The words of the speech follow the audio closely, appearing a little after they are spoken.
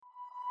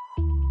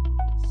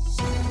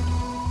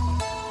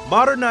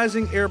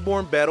Modernizing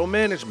Airborne Battle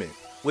Management.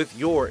 With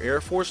your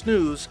Air Force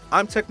News,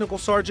 I'm Technical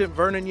Sergeant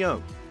Vernon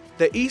Young.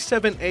 The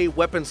E-7A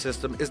weapon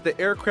system is the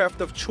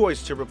aircraft of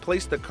choice to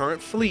replace the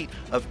current fleet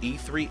of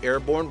E-3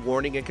 Airborne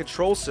Warning and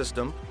Control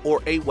System, or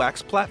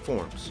AWACS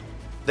platforms.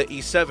 The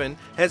E-7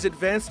 has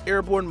advanced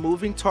airborne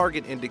moving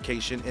target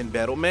indication and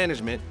battle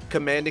management,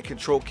 command and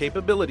control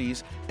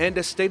capabilities, and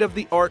a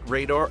state-of-the-art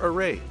radar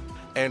array.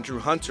 Andrew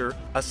Hunter,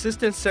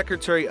 Assistant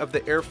Secretary of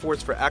the Air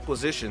Force for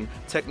Acquisition,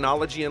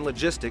 Technology and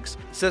Logistics,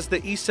 says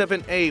the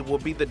E-7A will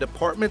be the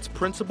department's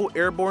principal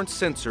airborne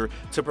sensor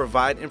to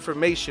provide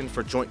information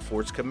for Joint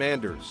Force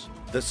commanders.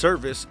 The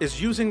service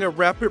is using a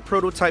rapid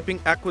prototyping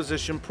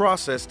acquisition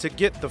process to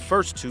get the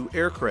first two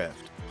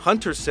aircraft.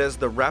 Hunter says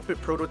the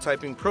rapid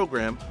prototyping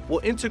program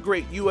will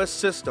integrate U.S.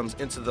 systems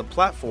into the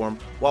platform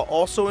while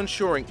also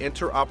ensuring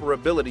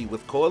interoperability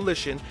with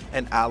coalition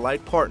and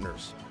allied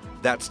partners.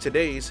 That's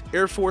today's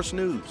Air Force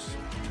News.